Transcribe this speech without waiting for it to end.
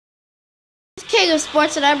King of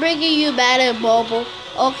Sports, and I'm bringing you Madden Mobile.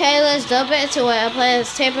 Okay, let's jump into it. I'm playing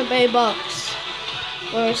as Tampa Bay Bucs.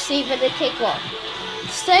 We're receiving the kickoff.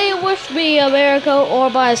 Stay with me, America, or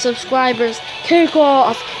my subscribers.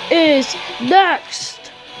 Kickoff is next.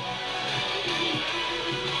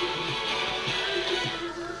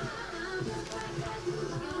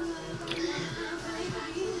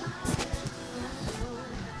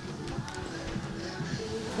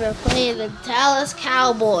 We're playing the Dallas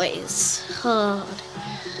Cowboys.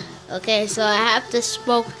 Okay, so I have to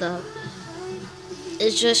smoke them.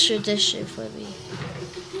 It's just tradition for me.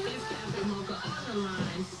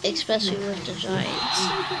 Especially with the Giants.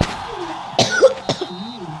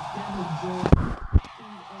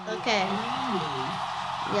 Okay.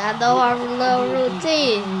 Y'all know our little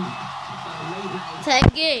routine.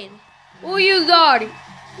 Tag in. Who you guarding?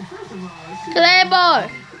 Claymore.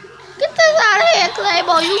 Get this out of here,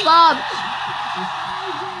 Claymore. You garbage.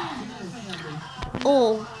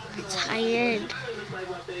 Oh, tired.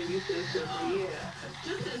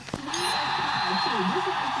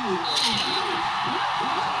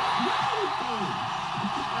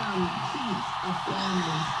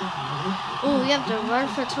 Oh, we have to run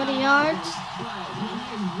for 20 yards.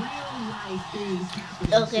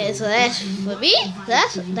 Okay, so that's for me. That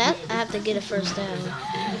I have to get a first down.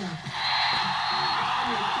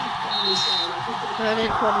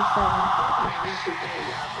 127.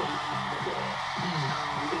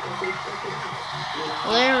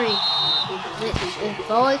 Larry is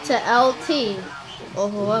going to LT or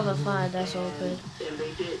whoever finds that's open.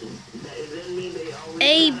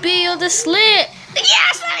 AB on the slit.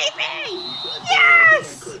 Yes, AB!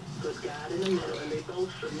 Yes!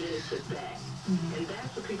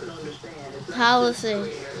 Policy.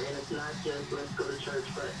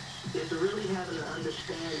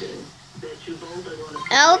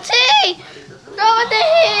 LT! Go in the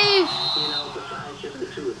heave!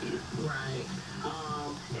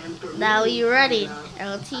 Now you ready?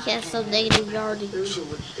 LT has some negative yardage.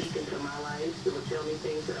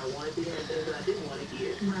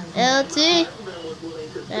 LT!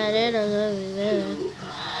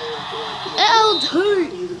 LT!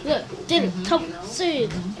 Yeah, did it. Thompson!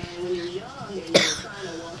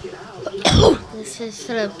 This is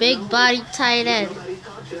for the big body tight end.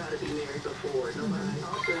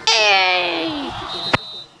 Hey!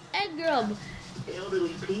 Engram!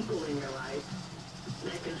 Elderly people in your life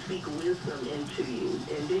that can speak wisdom into you,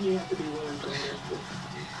 and then you have to be willing to listen.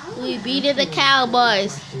 We beat the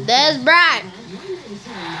Cowboys. That's Brian.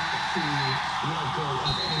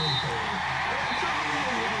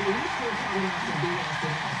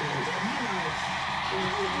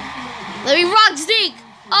 Let me rock Zeke.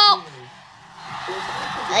 Oh,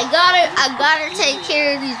 I gotta take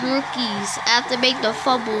care of these rookies. I have to make the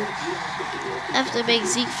fumble. I have to make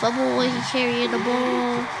Zeke fumble when he's carrying the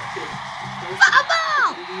ball.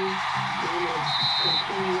 Fumble!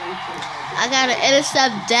 I gotta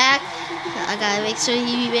intercept Dak. I gotta make sure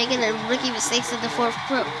he be making the rookie mistakes in the fourth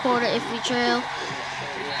quarter if we trail.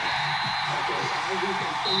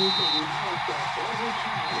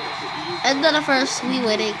 And then the first, we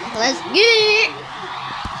winning. Let's get it!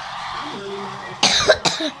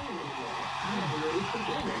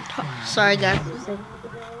 Sorry, guys.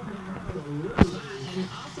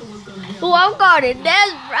 Oh, I'm guarding.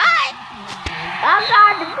 That's right. I'm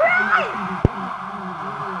guarding Brian.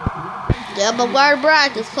 Yeah, I'm guarding Brian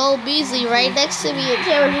because Cole Beasley right next to me and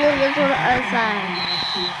Terry Williams on the other side.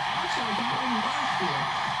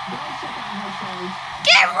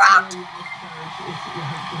 Get rocked!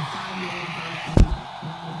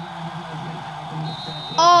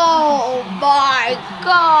 Oh my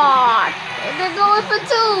God! And they're going for 2.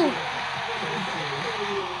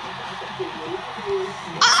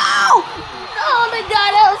 Oh! No, the guy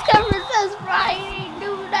that was covering says Brian didn't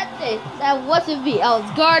do nothing. That wasn't me. I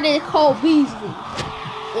was guarding Cole Beasley.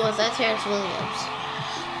 Or was that Terrence Williams?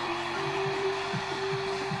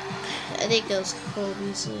 I think it was Cole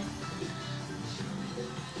Beasley.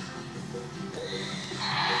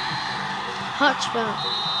 Hunchback.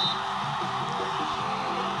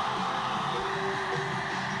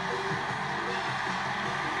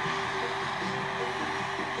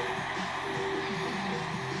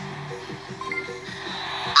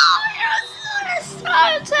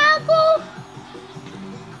 Tackle.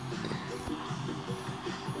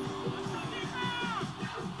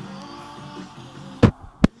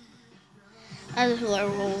 I just want to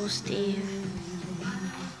roll, Steve.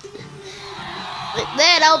 But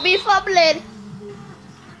then I'll be fumbling.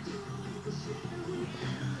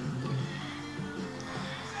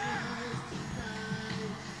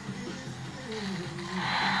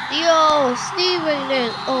 Yo, Oh, Steve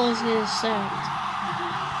McNair's always getting sacked.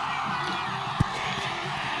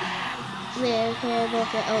 Man, come on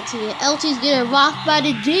for LT. LT's getting rocked by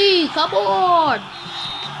the D. Come on.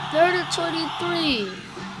 3rd and 23.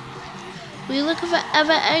 We looking for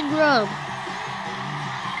Evan Engram.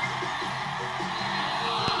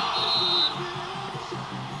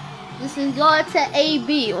 This is going to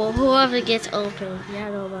AB or whoever gets open. Yeah, I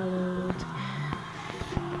know about that.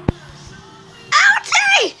 LT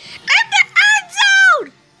in the end zone.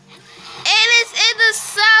 It is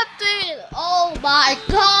intercepted. Oh my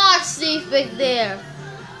God, Steve McNair.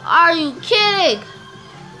 Are you kidding?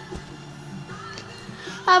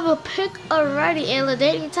 I have a pick already, and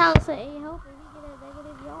LaDainian Townsend ain't helping. He get a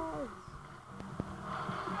negative yards.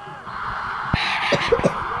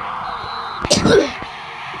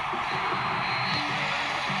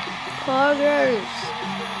 Poggers.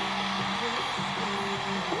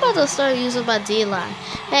 I'm about to start using my D-line.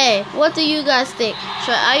 Hey, what do you guys think?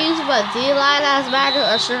 Should I use my D-line as manager,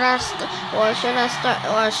 or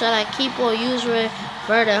should I keep on using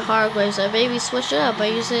Vernon Hargraves, and maybe switch it up by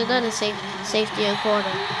using another safety and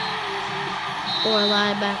corner or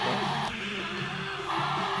linebacker?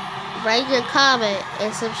 Write your comment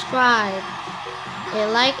and subscribe,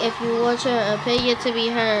 and like if you want your opinion to be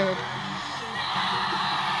heard.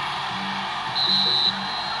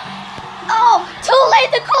 Oh, too late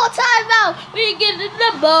to call timeout. We get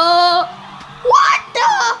the ball. What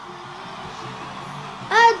the?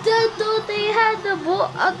 I just thought they had the ball.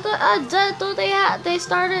 I just thought they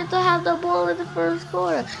started to have the ball in the first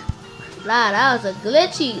quarter. Nah, that was a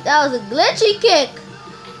glitchy kick.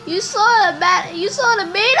 You saw it, you saw the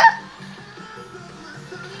meter?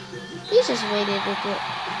 He's just waiting to get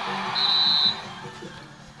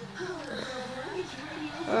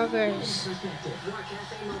burgers.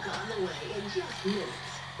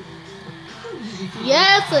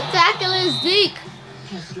 Yes, a tackle is Zeke.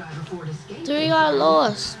 3-yard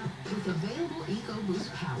loss. With available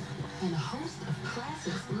EcoBoost power and a host of class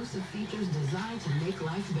exclusive features designed to make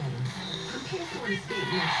life better. Prepare for an escape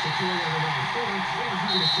next to Toyota RAV4 or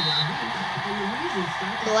Honda CR-V, and the reason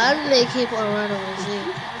starts. Why do they keep on running with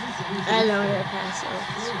Zeke? I know they're passing.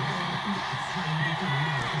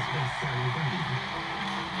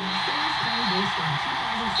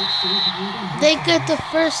 They get the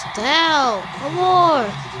first down. Come on.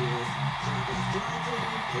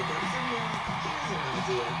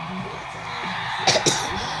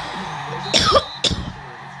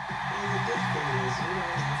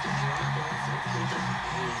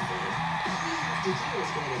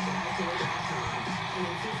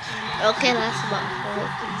 Okay, that's about it.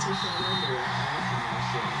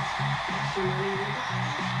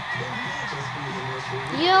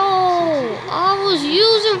 Yo, I was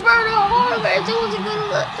using Vernon Hargraves.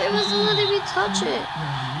 They wasn't letting me touch it.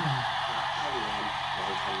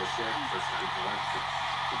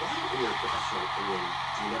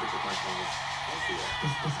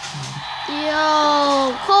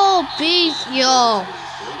 Yo, Cole Beast, yo.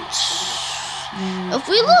 If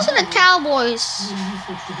we lose to the Cowboys,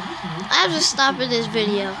 I'm just stopping this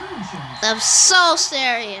video. I'm so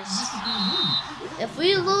serious. If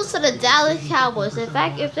we lose to the Dallas Cowboys, in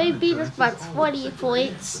fact, if they beat us by 20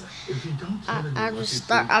 points, I'm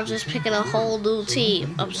just picking a whole new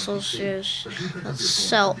team. I'm so serious. Let's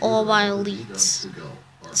sell all my elites.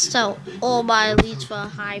 Sell all my elites for a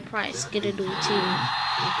high price. Get a new team.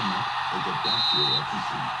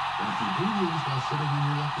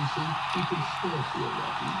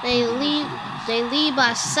 They lead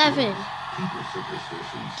by 7.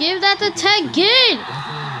 Give that to Ted Ginn.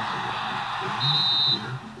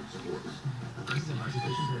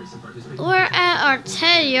 We're at our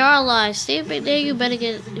 10-yard line. Steve McNair, you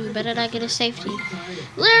better not get a safety.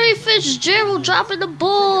 Larry Fitzgerald dropping the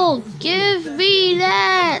ball. Give me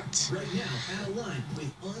that.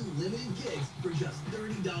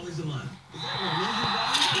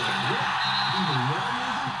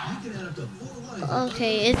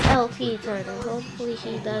 Okay, it's LT turn. Hopefully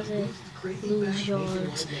he doesn't lose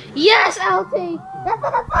yards. Yes, LT. That's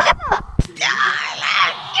what I'm talking about.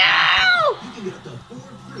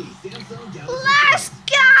 Let's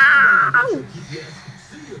go!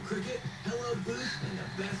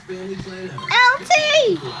 LT!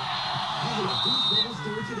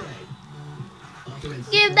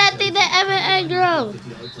 Give that thing to Evan Engram.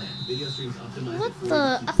 What the?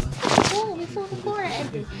 Before the quarter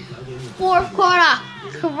ended. Fourth quarter.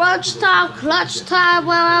 Clutch time.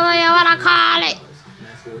 Whatever you want to call it.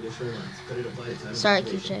 Sorry,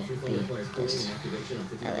 QJ.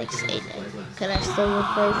 I like saying that. Can I still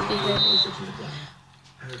refer to QJ?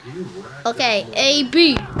 Okay,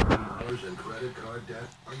 AB. in credit card debt?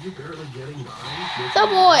 Are you barely getting by? Come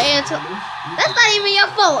on, Anton. That's not even your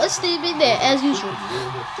fault. It's still been there as usual.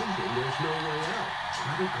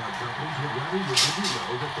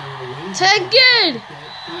 Take it.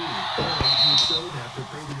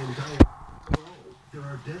 There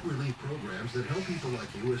are debt relief programs that help people like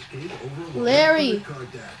you escape overwhelming Larry. credit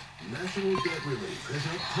card debt. National Debt Relief has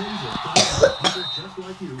helped tens of thousands of people just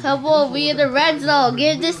like you. Come on, we in the red zone.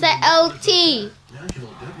 Give this that LT.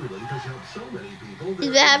 National Debt Relief has helped so many people.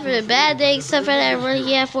 He's been having a bad day except for that run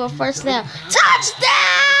he had for a first down.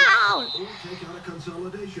 Touchdown!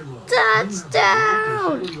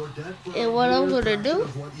 Touchdown! And what I'm going to do,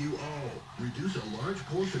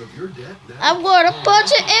 I'm going to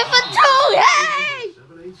punch it in for 2. Hey!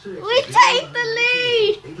 We take the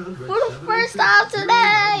lead for the first time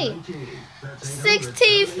today.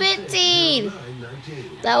 16-15.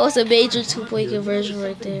 That was a major 2-point conversion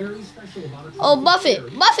right there. Oh,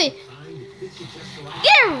 Buffett.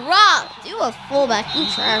 Get rocked. You a fullback. You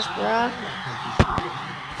trash, bro.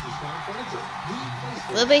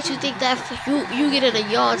 What makes you think that you get in the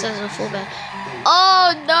yards as a fullback?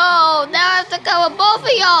 Oh, no. Now I have to cover both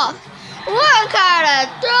of y'all. What kind of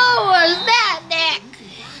throw was that, Nick?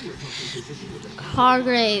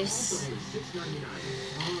 Hargraves.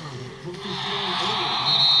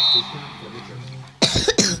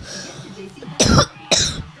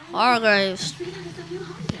 Hargraves.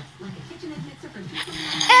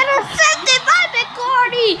 Intercepted by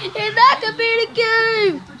McCourty, and that could be the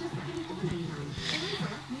game.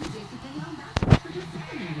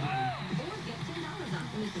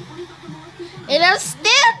 And I'm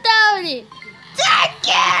still throwing it. Take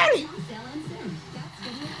it!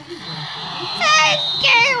 Take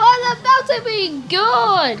it! Was about to be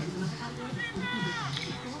good.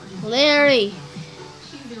 Larry.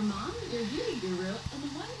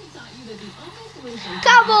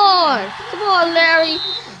 Come on, Larry.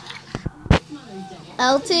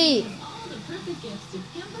 LT.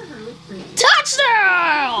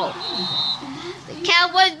 Touchdown! The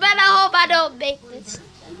Cowboys better hope I don't make this.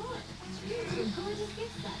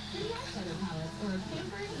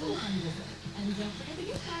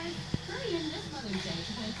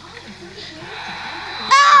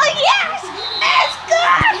 Oh yes! It's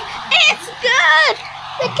good! It's good!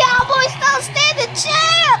 The Cowboys don't stand a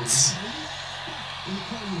chance!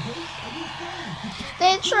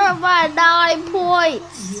 They trailed by 9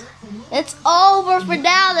 points. It's over for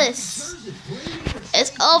Dallas.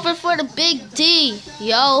 It's over for the Big D,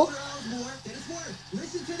 yo.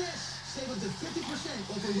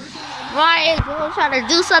 Ryan, go try to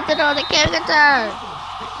do something on the kick return.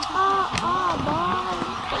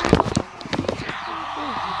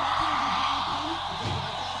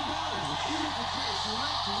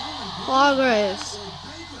 Hargraves.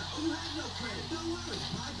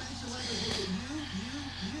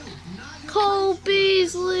 Cole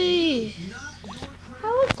Beasley.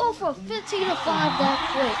 How we go from 15 to 5 that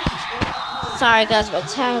quick? Sorry guys, my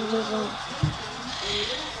time is on.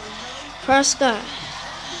 Prescott.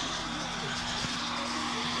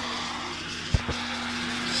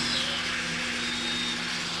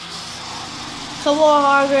 Come on,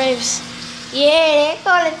 Hargraves. Yeah, they're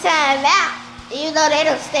calling time out. Even though they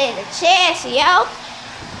don't stand a chance, yo.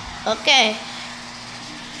 Okay.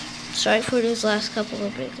 Sorry for these last couple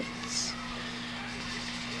of minutes.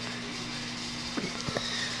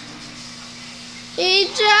 He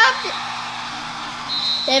dropped it.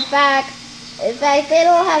 In fact, they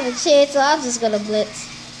don't have a chance, so I'm just gonna blitz.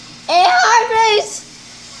 Hey, Hargraves!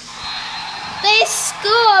 They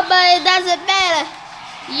score, but it doesn't matter.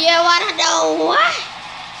 You wanna know why?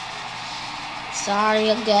 Sorry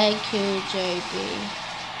again, QJB.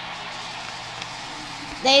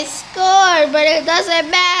 They scored, but it doesn't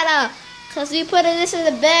matter. Because we put this in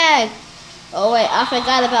the bag. Oh, wait, I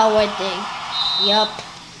forgot about one thing. Yup.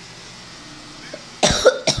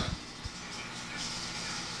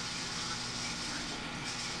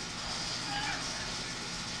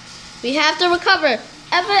 We have to recover.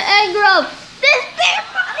 Evan Engram.